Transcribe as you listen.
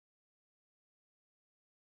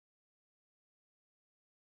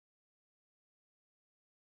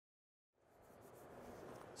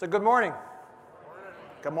So good morning.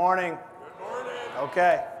 Good morning. Good morning.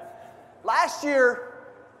 Okay. Last year,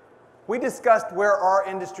 we discussed where our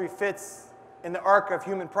industry fits in the arc of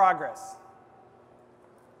human progress.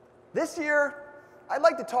 This year, I'd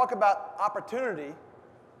like to talk about opportunity,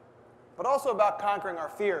 but also about conquering our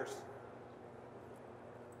fears.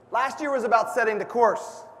 Last year was about setting the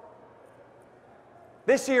course.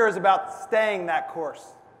 This year is about staying that course.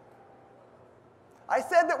 I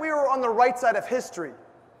said that we were on the right side of history,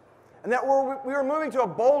 and that we were moving to a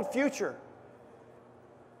bold future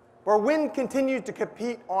where wind continued to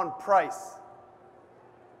compete on price.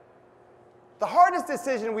 The hardest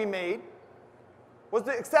decision we made was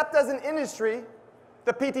to accept as an industry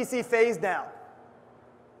the PTC phase down.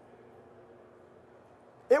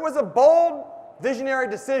 It was a bold, visionary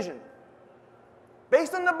decision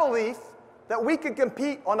based on the belief that we could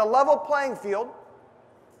compete on a level playing field,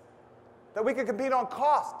 that we could compete on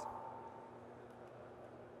cost.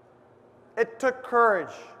 It took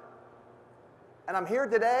courage. And I'm here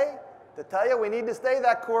today to tell you we need to stay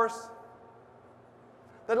that course.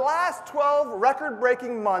 The last 12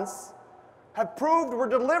 record-breaking months have proved we're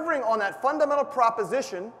delivering on that fundamental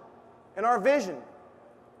proposition in our vision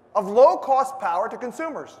of low-cost power to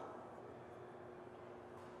consumers.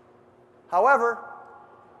 However,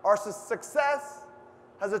 our success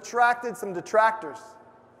has attracted some detractors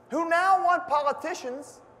who now want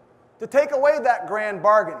politicians to take away that grand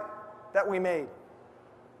bargain that we made.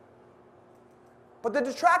 But the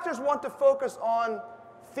detractors want to focus on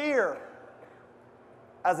fear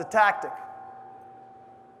as a tactic.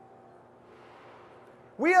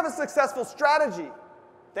 We have a successful strategy.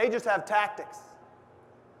 They just have tactics.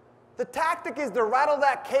 The tactic is to rattle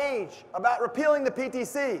that cage about repealing the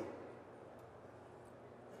PTC.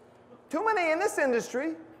 Too many in this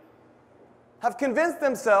industry have convinced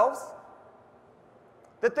themselves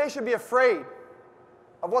that they should be afraid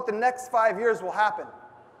of what the next 5 years will happen.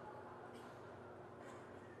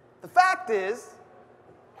 The fact is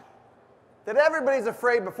that everybody's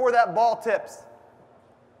afraid before that ball tips.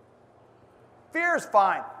 Fear is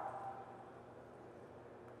fine.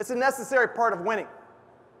 It's a necessary part of winning.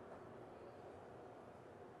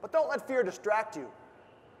 But don't let fear distract you.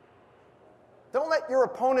 Don't let your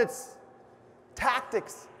opponent's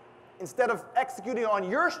tactics, instead of executing on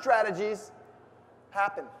your strategies,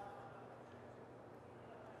 happen.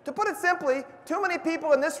 To put it simply, too many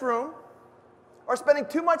people in this room are spending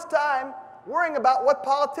too much time worrying about what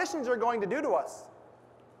politicians are going to do to us.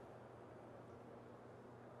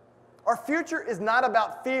 Our future is not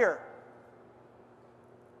about fear.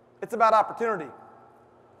 It's about opportunity.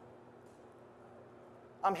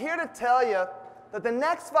 I'm here to tell you that the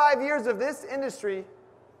next 5 years of this industry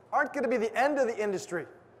aren't going to be the end of the industry.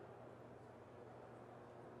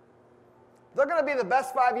 They're going to be the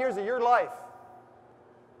best 5 years of your life.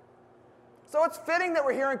 So it's fitting that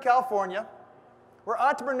we're here in California, where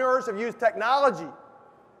entrepreneurs have used technology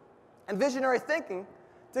and visionary thinking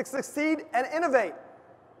to succeed and innovate.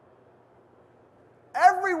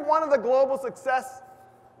 Every one of the global success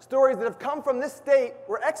stories that have come from this state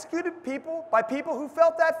were executed by people who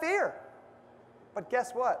felt that fear. But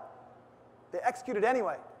guess what? They executed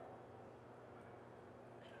anyway.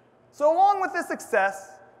 So along with this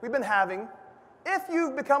success we've been having, if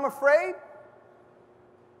you've become afraid,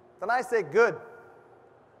 then I say good.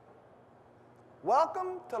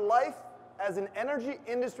 Welcome to life as an energy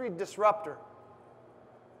industry disruptor.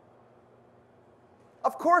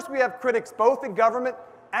 Of course we have critics both in government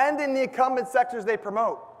and in the incumbent sectors they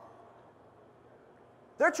promote.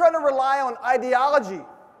 They're trying to rely on ideology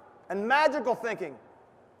and magical thinking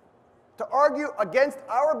to argue against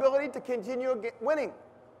our ability to continue winning.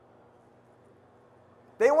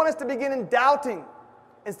 They want us to begin in doubting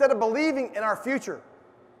instead of believing in our future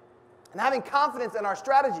and having confidence in our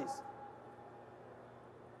strategies.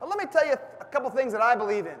 Now, let me tell you a couple things that I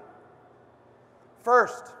believe in.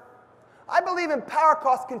 First, I believe in power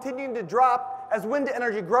costs continuing to drop as wind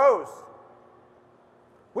energy grows.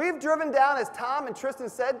 We've driven down, as Tom and Tristan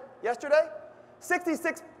said yesterday,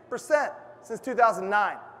 66% since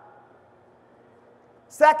 2009.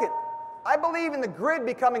 Second, I believe in the grid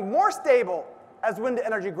becoming more stable as wind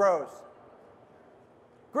energy grows.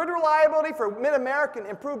 Grid reliability for Mid-American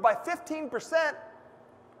improved by 15%,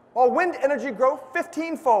 while wind energy grew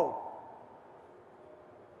 15-fold.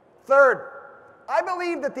 Third, I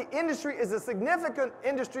believe that the industry is a significant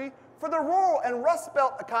industry for the rural and Rust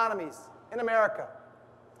Belt economies in America.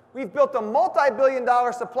 We've built a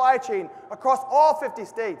multi-billion-dollar supply chain across all 50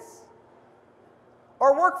 states.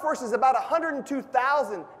 Our workforce is about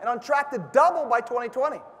 102,000 and on track to double by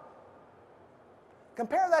 2020.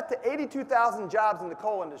 Compare that to 82,000 jobs in the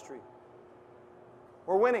coal industry.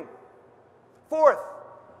 we're winning. Fourth,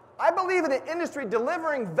 I believe in an industry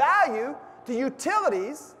delivering value to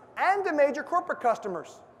utilities and to major corporate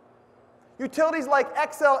customers. Utilities like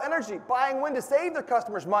Xcel Energy buying wind to save their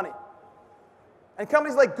customers money. And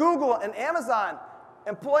companies like Google and Amazon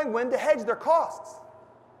employing wind to hedge their costs.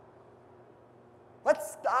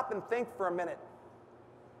 Let's stop and think for a minute.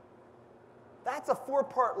 That's a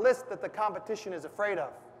four-part list that the competition is afraid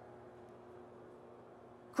of.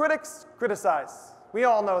 Critics criticize. We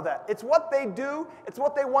all know that. It's what they do. It's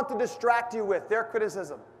what they want to distract you with, their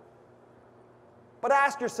criticism. But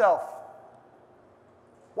ask yourself,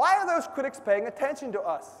 why are those critics paying attention to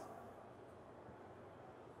us?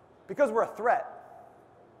 Because we're a threat.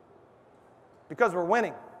 Because we're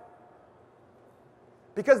winning.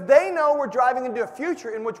 Because they know we're driving into a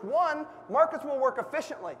future in which, one, markets will work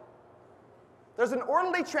efficiently. There's an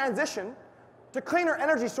orderly transition to cleaner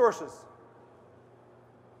energy sources.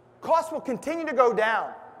 Costs will continue to go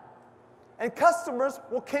down. And customers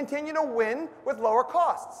will continue to win with lower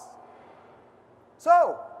costs.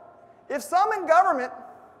 So, if some in government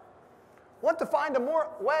want to find a more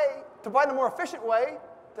efficient way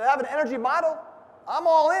to have an energy model, I'm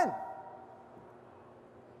all in.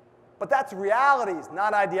 But that's realities,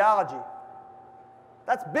 not ideology.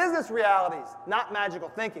 That's business realities, not magical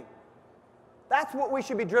thinking. That's what we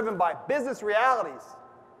should be driven by, business realities.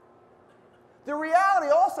 The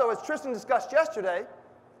reality also, as Tristan discussed yesterday,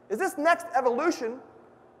 is this next evolution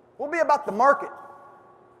will be about the market.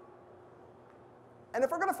 And if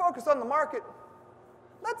we're going to focus on the market,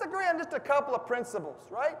 let's agree on just a couple of principles,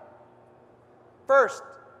 right? First,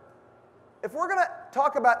 if we're going to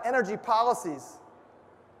talk about energy policies,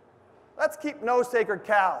 let's keep no sacred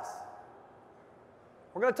cows.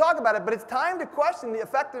 We're going to talk about it, but it's time to question the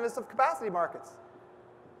effectiveness of capacity markets.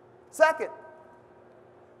 Second,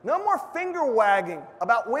 no more finger wagging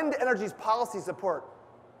about wind energy's policy support.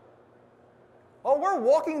 While we're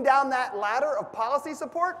walking down that ladder of policy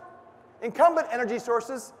support, incumbent energy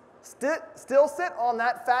sources still sit on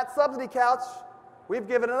that fat subsidy couch. We've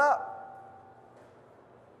given it up.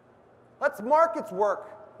 Let's markets work,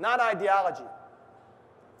 not ideology.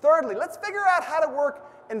 Thirdly, let's figure out how to work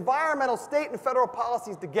environmental, state, and federal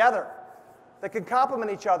policies together that can complement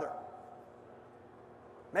each other.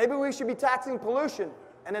 Maybe we should be taxing pollution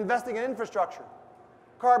and investing in infrastructure,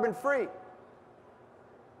 carbon-free.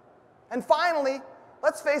 And finally,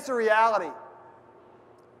 let's face a reality.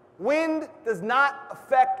 Wind does not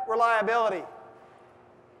affect reliability.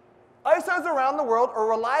 ISOs around the world are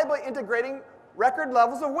reliably integrating record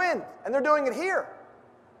levels of wind, and they're doing it here.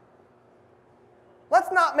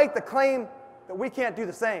 Let's not make the claim that we can't do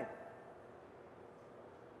the same.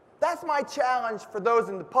 That's my challenge for those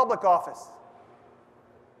in the public office.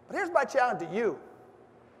 But here's my challenge to you.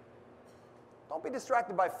 Don't be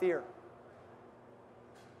distracted by fear.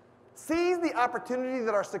 Seize the opportunity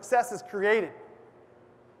that our success has created.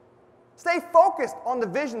 Stay focused on the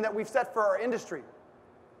vision that we've set for our industry.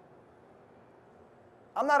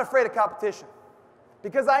 I'm not afraid of competition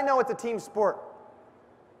because I know it's a team sport.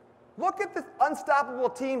 Look at the unstoppable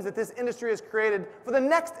teams that this industry has created for the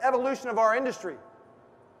next evolution of our industry.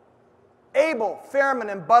 Abel, Fairman,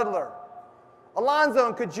 and Butler. Alonzo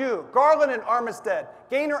and Caju, Garland and Armistead,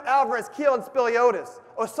 Gaynor, Alvarez, Keel, and Spiliotis,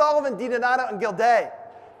 O'Sullivan, DiDonato, and Gilday,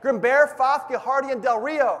 Grimbert, Pfaff, Gilhardy, and Del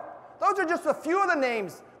Rio. Those are just a few of the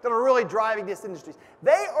names that are really driving this industry.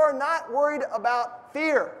 They are not worried about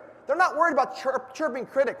fear. They're not worried about chirping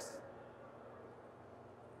critics.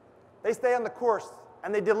 They stay on the course,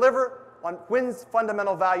 and they deliver on wind's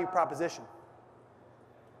fundamental value proposition.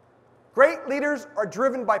 Great leaders are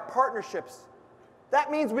driven by partnerships. That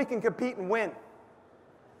means we can compete and win.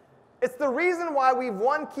 It's the reason why we've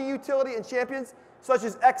won key utility and champions such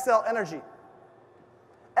as Xcel Energy.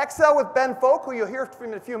 Xcel with Ben Folk, who you'll hear from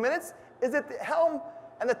in a few minutes, is at the helm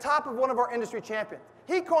and the top of one of our industry champions.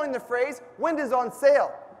 He coined the phrase, wind is on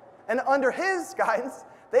sale. And under his guidance,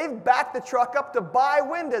 they've backed the truck up to buy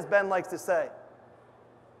wind, as Ben likes to say.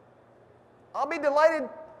 I'll be delighted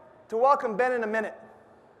to welcome Ben in a minute.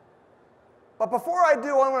 But before I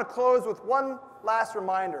do, I want to close with one last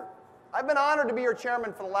reminder. I've been honored to be your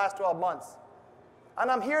chairman for the last 12 months.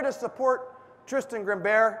 And I'm here to support Tristan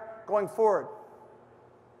Grimbert going forward.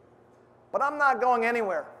 But I'm not going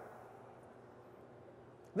anywhere.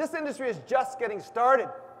 This industry is just getting started.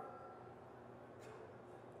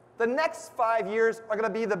 The next 5 years are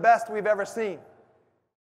going to be the best we've ever seen.